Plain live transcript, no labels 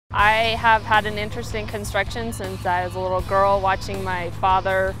I have had an interest in construction since I was a little girl, watching my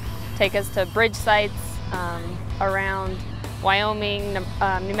father take us to bridge sites around Wyoming,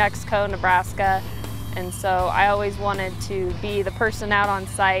 New Mexico, Nebraska, and so I always wanted to be the person out on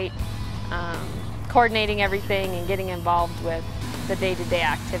site, coordinating everything and getting involved with the day-to-day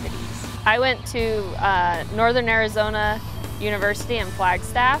activities. I went to Northern Arizona University in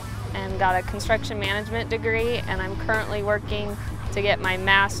Flagstaff and got a construction management degree, and I'm currently working to get my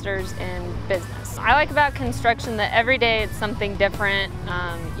master's in business. I like about construction that every day it's something different.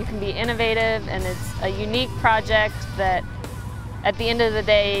 You can be innovative, and it's a unique project that at the end of the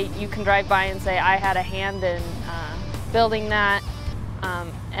day you can drive by and say, I had a hand in building that,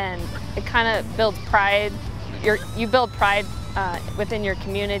 and it kind of builds pride. You build pride within your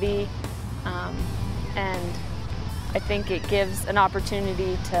community, and I think it gives an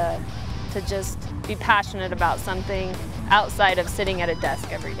opportunity to just be passionate about something outside of sitting at a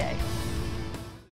desk every day.